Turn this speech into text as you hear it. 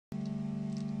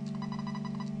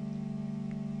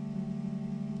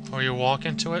Or you walk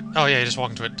into it? Oh yeah, you just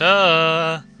walk into it.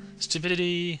 Duh!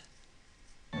 Stupidity!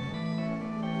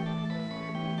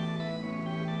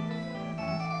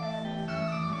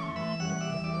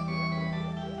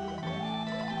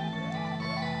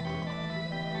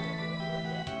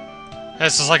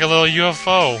 This is like a little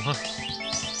UFO.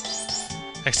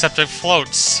 Except it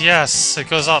floats. Yes, it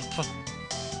goes up.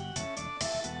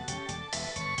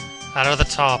 Out of the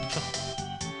top.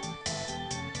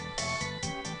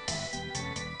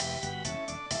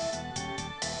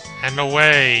 And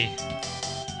away.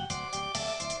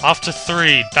 Off to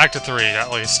 3. Back to 3, at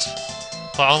least.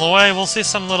 But on the way, we'll see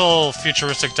some little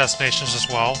futuristic destinations as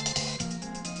well.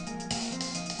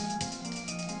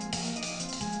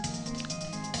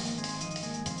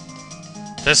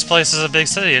 This place is a big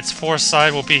city. Its 4th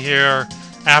side will be here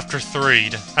after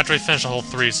 3. After we finish the whole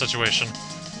 3 situation.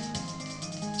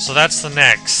 So that's the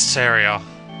next area.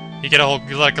 You get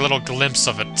like a little glimpse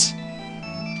of it.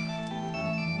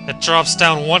 It drops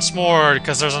down once more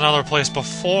because there's another place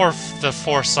before the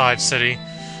 4th side city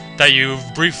that you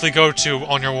briefly go to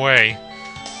on your way,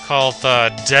 called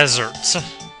the Desert.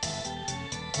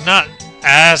 Not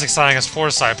as exciting as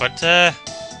 4th side, but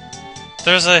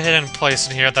there's a hidden place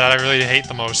in here that I really hate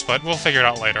the most, but we'll figure it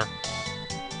out later.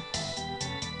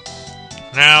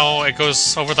 Now it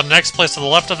goes over the next place to the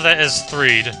left of that is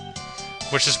Threed,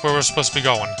 which is where we're supposed to be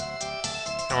going.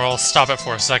 And we'll stop it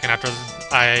for a second after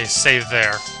I save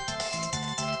there.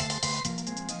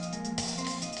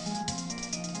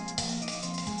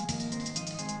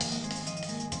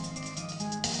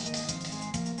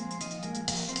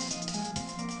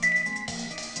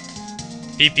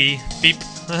 Beepy, beep.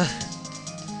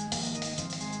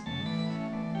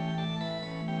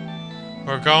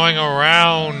 We're going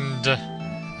around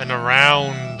and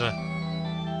around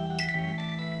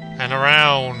and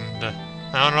around.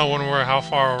 I don't know how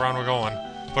far around we're going.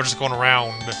 We're just going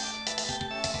around.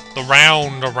 The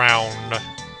round around.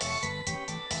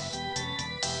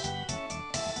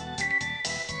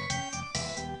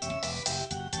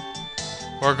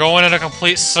 We're going in a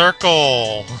complete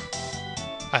circle.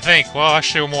 I think. Well,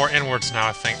 actually, we're more inwards now,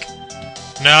 I think.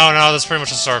 No, that's pretty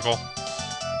much a circle.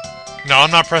 No,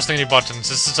 I'm not pressing any buttons.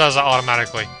 This does it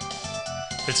automatically.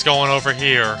 It's going over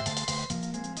here.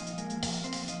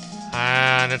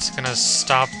 And it's gonna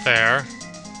stop there.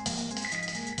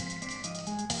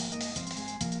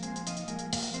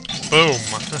 Boom.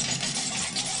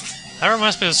 That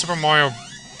reminds me of Super Mario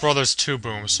Brothers 2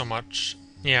 boom so much.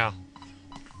 Yeah.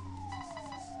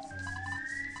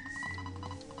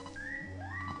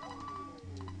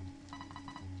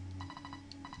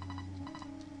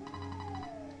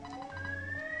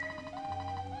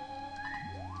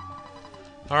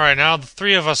 Alright, now the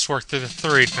 3 of us work through the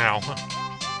 3 now.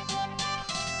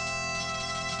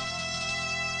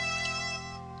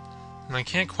 And I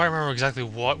can't quite remember exactly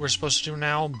what we're supposed to do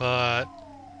now, but...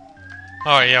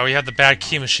 Oh yeah, we have the bad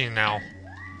key machine now.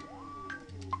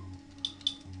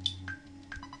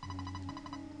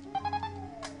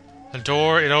 The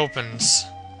door, it opens.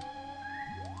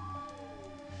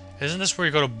 Isn't this where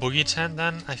you go to Boogie Tent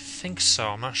then? I think so,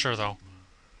 I'm not sure though.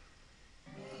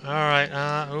 Alright,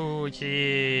 oh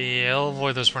yeah, I'll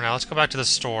avoid those for now. Let's go back to the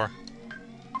store.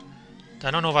 I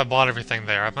don't know if I bought everything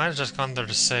there. I might have just gone there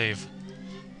to save.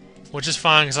 Which is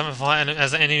fine, because I'm fine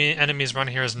as any enemies run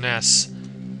here as Ness.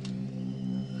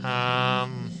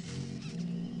 Can't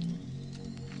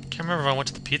remember if I went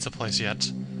to the pizza place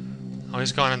yet. Oh,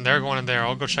 he's going in there, going in there.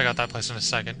 I'll go check out that place in a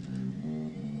second.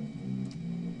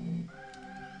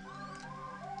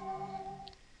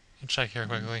 Check here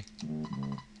quickly.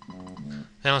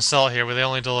 They don't sell it here, but they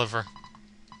only deliver.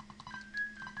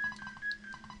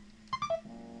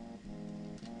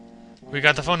 We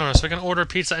got the phone number, so we can order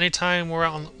pizza anytime we're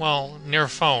out on, well, near a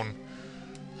phone.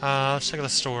 Let's check out the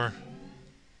store.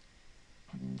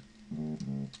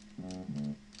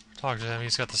 Talk to him,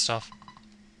 he's got the stuff.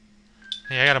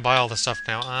 Yeah, I gotta buy all this stuff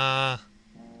now.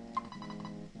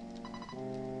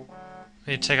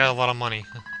 Need to take out a lot of money.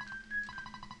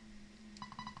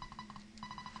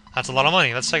 That's a lot of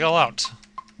money, let's take it all out.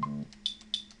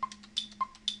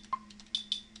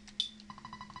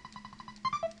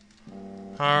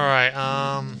 Alright,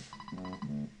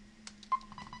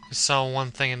 we sell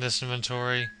one thing in this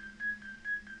inventory.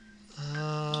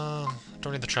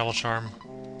 Don't need the travel charm.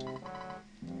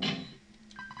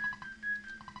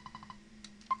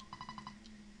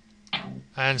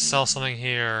 And sell something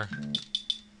here.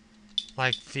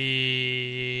 Like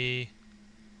the...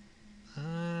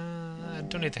 I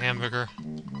don't need the hamburger.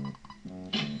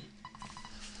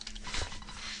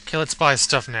 Okay, let's buy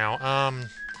stuff now.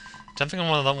 Definitely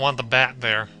want the bat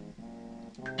there.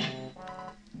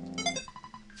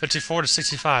 54 to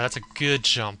 65, that's a good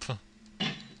jump.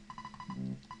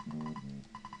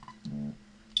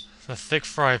 The thick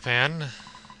fry pan.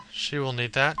 She will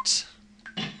need that.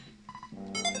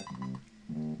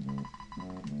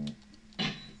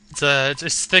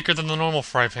 It's thicker than the normal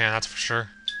fry pan, that's for sure.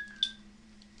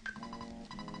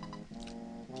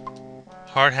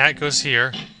 Hard hat goes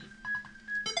here.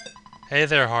 Hey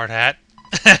there, hard hat.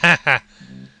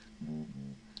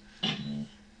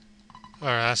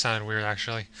 Alright, that sounded weird,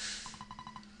 actually.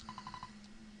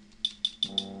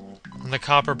 And the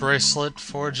copper bracelet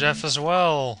for Jeff as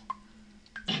well.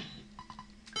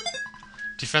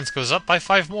 Defense goes up by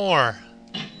 5 more.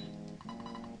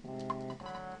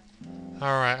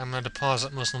 Alright, I'm gonna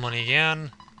deposit most of the money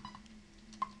again.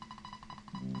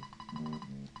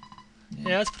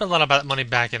 Yeah, let's put a lot of that money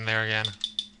back in there again.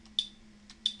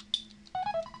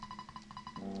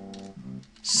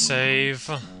 Save.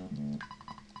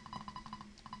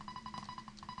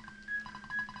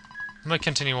 I'm gonna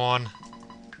continue on.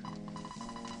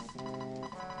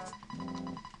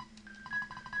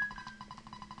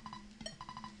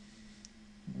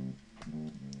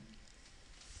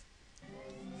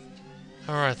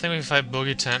 Alright, I think we can fight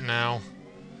Boogie Tent now.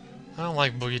 I don't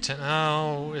like Boogie Tent.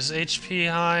 Oh, is HP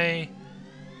high?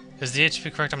 Is the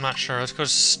HP correct? I'm not sure. Let's go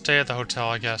stay at the hotel,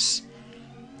 I guess.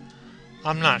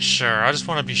 I'm not sure. I just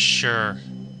want to be sure.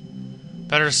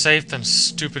 Better safe than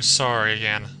stupid sorry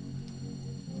again.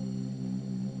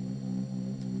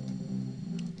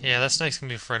 Yeah, that snake's gonna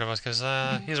be afraid of us, because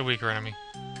he's a weaker enemy.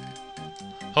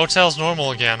 Hotel's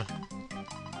normal again.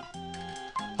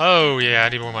 Oh, yeah, I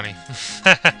need more money.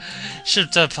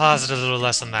 Should deposit a little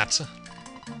less than that.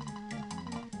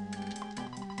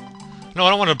 No, I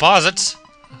don't want to deposit.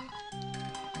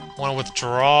 I want to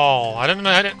withdraw. I didn't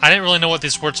really know what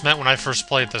these words meant when I first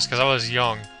played this, because I was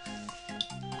young.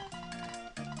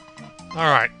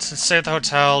 Alright, let's stay at the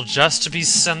hotel, just to be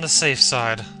on the safe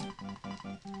side.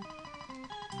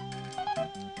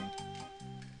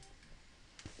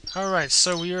 Alright,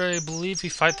 so I believe we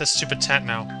fight this stupid tent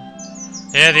now.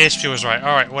 Yeah, the HP was right.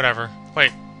 Alright, whatever.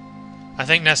 Wait. I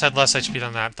think Ness had less HP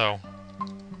than that, though.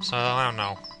 So, I don't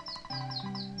know.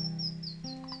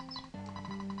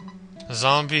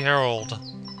 Zombie Herald.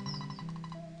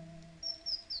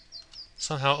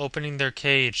 Somehow opening their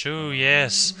cage. Ooh,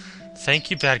 yes. Thank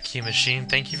you, Bad Key Machine.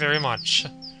 Thank you very much.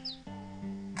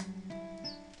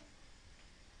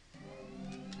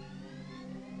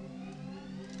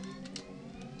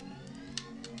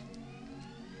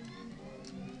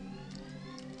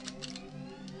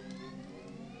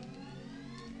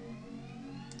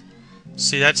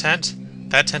 See that tent?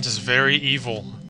 That tent is very evil.